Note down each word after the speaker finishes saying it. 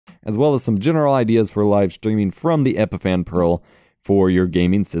as well as some general ideas for live streaming from the Epiphan Pearl for your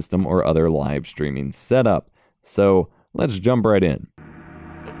gaming system or other live streaming setup. So let's jump right in.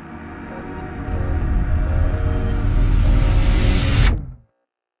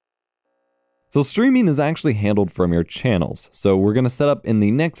 So streaming is actually handled from your channels. So we're going to set up in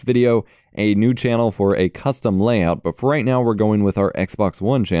the next video a new channel for a custom layout, but for right now we're going with our Xbox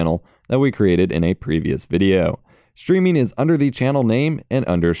One channel that we created in a previous video. Streaming is under the channel name and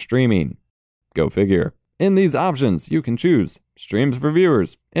under streaming. Go figure. In these options, you can choose streams for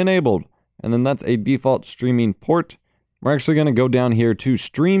viewers, enabled, and then that's a default streaming port. We're actually going to go down here to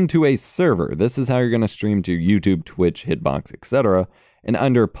stream to a server. This is how you're going to stream to YouTube, Twitch, Hitbox, etc. And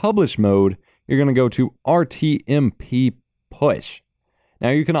under publish mode, you're going to go to RTMP push. Now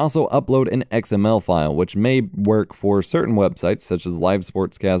you can also upload an XML file, which may work for certain websites such as Live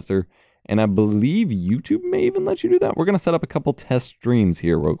Sportscaster, and I believe YouTube may even let you do that. We're going to set up a couple test streams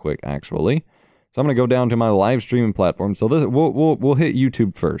here real quick, actually. So I'm going to go down to my live streaming platform. So this, we'll hit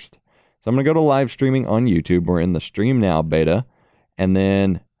YouTube first. So I'm going to go to live streaming on YouTube. We're in the Stream Now beta, and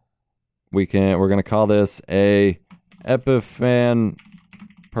then we're going to call this a Epiphan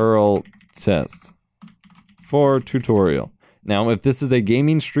Pearl test for tutorial. Now, if this is a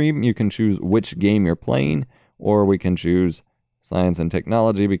gaming stream, you can choose which game you're playing, or we can choose science and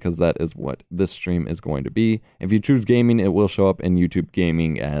technology because that is what this stream is going to be. If you choose gaming, it will show up in YouTube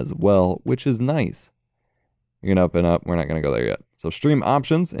gaming as well, which is nice. You're gonna open up, we're not gonna go there yet. So stream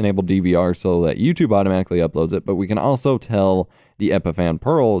options, enable DVR so that YouTube automatically uploads it, but we can also tell the Epiphan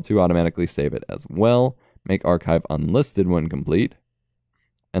Pearl to automatically save it as well. Make archive unlisted when complete.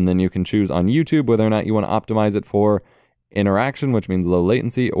 And then you can choose on YouTube whether or not you want to optimize it for interaction, which means low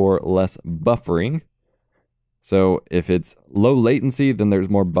latency, or less buffering. So if it's low latency, then there's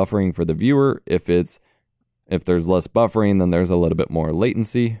more buffering for the viewer. If there's less buffering, then there's a little bit more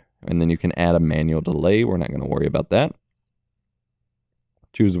latency. And then you can add a manual delay. We're not going to worry about that.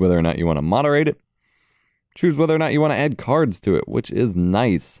 Choose whether or not you want to moderate it. Choose whether or not you want to add cards to it, which is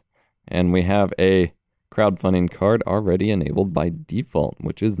nice. And we have a crowdfunding card already enabled by default,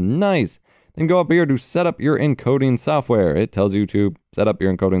 which is nice. Then go up here to set up your encoding software. It tells you to set up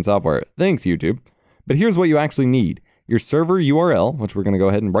your encoding software. Thanks, YouTube. But here's what you actually need. Your server URL, which we're going to go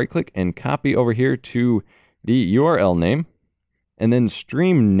ahead and right click and copy over here to the URL name. And then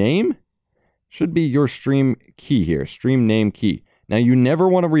stream name should be your stream key here, stream name key. Now you never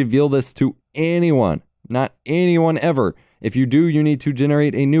want to reveal this to anyone, not anyone ever. If you do, you need to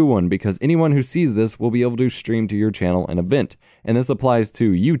generate a new one because anyone who sees this will be able to stream to your channel and event. And this applies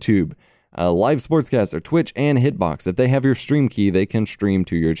to YouTube, Live Sportscaster, Twitch, and Hitbox. If they have your stream key, they can stream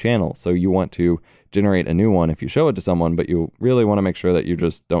to your channel. So you want to generate a new one if you show it to someone, but you really want to make sure that you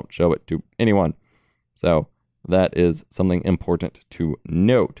just don't show it to anyone. So that is something important to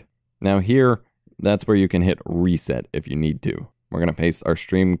note. Now here, that's where you can hit reset if you need to. We're going to paste our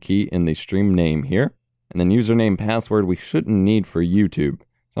stream key in the stream name here. And then username, password, we shouldn't need for YouTube.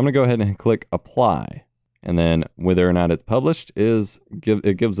 So I'm going to go ahead and click apply. And then whether or not it's published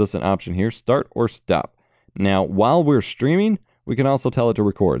it gives us an option here, start or stop. Now, while we're streaming, we can also tell it to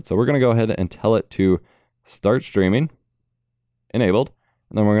record. So we're going to go ahead and tell it to start streaming, enabled.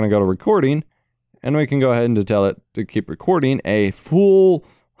 And then we're going to go to recording, and we can go ahead and to tell it to keep recording a full,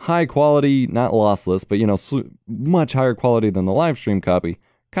 high quality, not lossless, but much higher quality than the live stream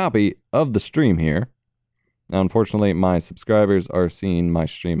copy of the stream here. Now, unfortunately, my subscribers are seeing my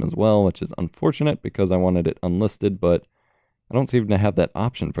stream as well, which is unfortunate because I wanted it unlisted, but I don't seem to have that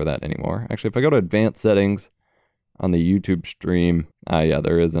option for that anymore. Actually, if I go to advanced settings on the YouTube stream, yeah,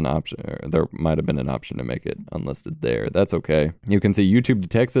 there is an option. There might have been an option to make it unlisted there. That's okay. You can see YouTube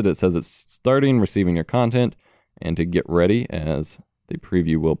detects it. It says it's starting receiving your content, and to get ready as the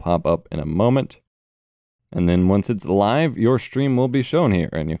preview will pop up in a moment. And then once it's live, your stream will be shown here,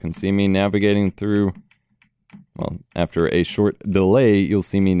 and you can see me navigating through. Well, after a short delay, you'll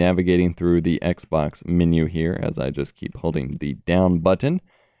see me navigating through the Xbox menu here as I just keep holding the down button.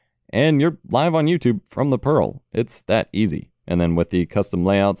 And you're live on YouTube from the Pearl. It's that easy. And then with the custom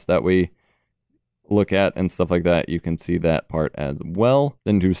layouts that we look at and stuff like that, you can see that part as well.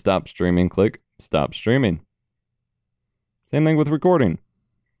 Then to stop streaming, click stop streaming. Same thing with recording.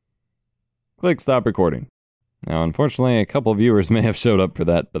 Click stop recording. Now, unfortunately, a couple viewers may have showed up for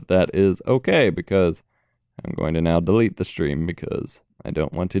that, but that is okay because I'm going to now delete the stream because I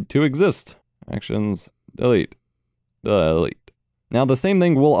don't want it to exist. Actions, delete, delete. Now the same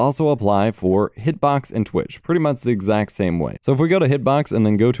thing will also apply for Hitbox and Twitch, pretty much the exact same way. So if we go to Hitbox and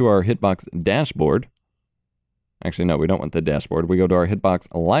then go to our Hitbox dashboard, actually no, we don't want the dashboard. We go to our Hitbox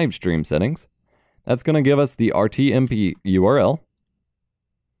live stream settings. That's going to give us the RTMP URL.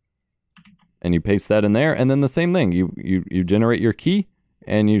 and you paste that in there, and then the same thing. You generate your key,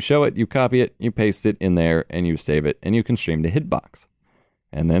 and you show it, you copy it, you paste it in there, and you save it, and you can stream to Hitbox.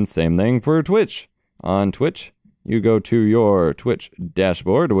 And then same thing for Twitch. On Twitch, you go to your Twitch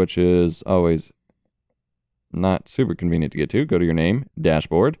dashboard, which is always not super convenient to get to. Go to your name,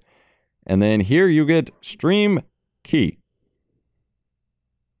 dashboard, and then here you get stream key.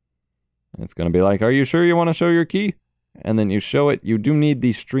 It's going to be like, are you sure you want to show your key? And then you show it. You do need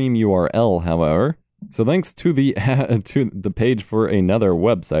the stream URL, however. So thanks to the page for another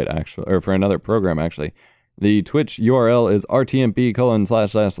website, actually, or for another program, actually. The Twitch URL is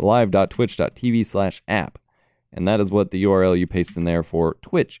rtmp://live.twitch.tv/app. And that is what the URL you paste in there for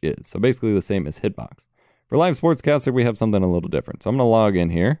Twitch is. So basically the same as Hitbox. For Live Sportscaster, we have something a little different. So I'm going to log in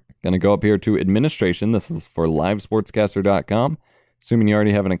here. Going to go up here to administration. This is for livesportscaster.com. Assuming you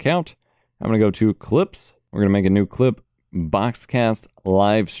already have an account. I'm going to go to clips. We're going to make a new clip, Boxcast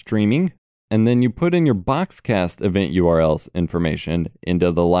live streaming. And then you put in your Boxcast event URLs information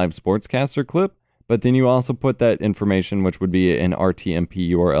into the Live Sportscaster clip. But then you also put that information, which would be an RTMP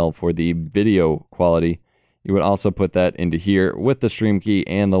URL for the video quality. You would also put that into here with the stream key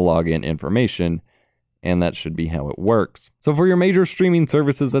and the login information. And that should be how it works. So for your major streaming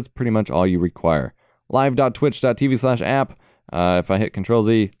services, that's pretty much all you require. Live.twitch.tv/app. If I hit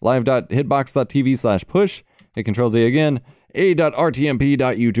Control-Z, live.hitbox.tv/push, hit Control-Z again,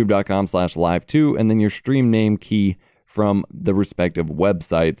 a.rtmp.youtube.com/live2, and then your stream name key from the respective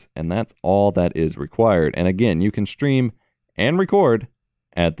websites, and that's all that is required. And again, you can stream and record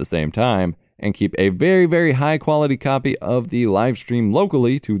at the same time, and keep a very, very high quality copy of the live stream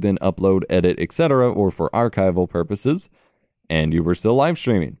locally to then upload, edit, etc., or for archival purposes, and you were still live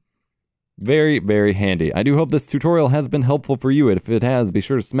streaming. Very, very handy. I do hope this tutorial has been helpful for you. If it has, be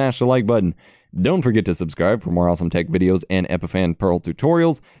sure to smash the like button. Don't forget to subscribe for more awesome tech videos and Epiphan Pearl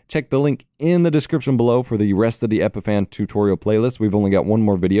tutorials. Check the link in the description below for the rest of the Epiphan tutorial playlist. We've only got one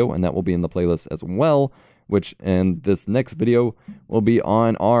more video, and that will be in the playlist as well, and this next video will be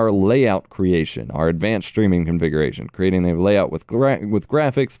on our layout creation, our advanced streaming configuration, creating a layout with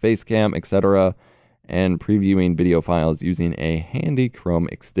graphics, face cam, etc., and previewing video files using a handy Chrome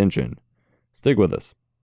extension. Stick with us.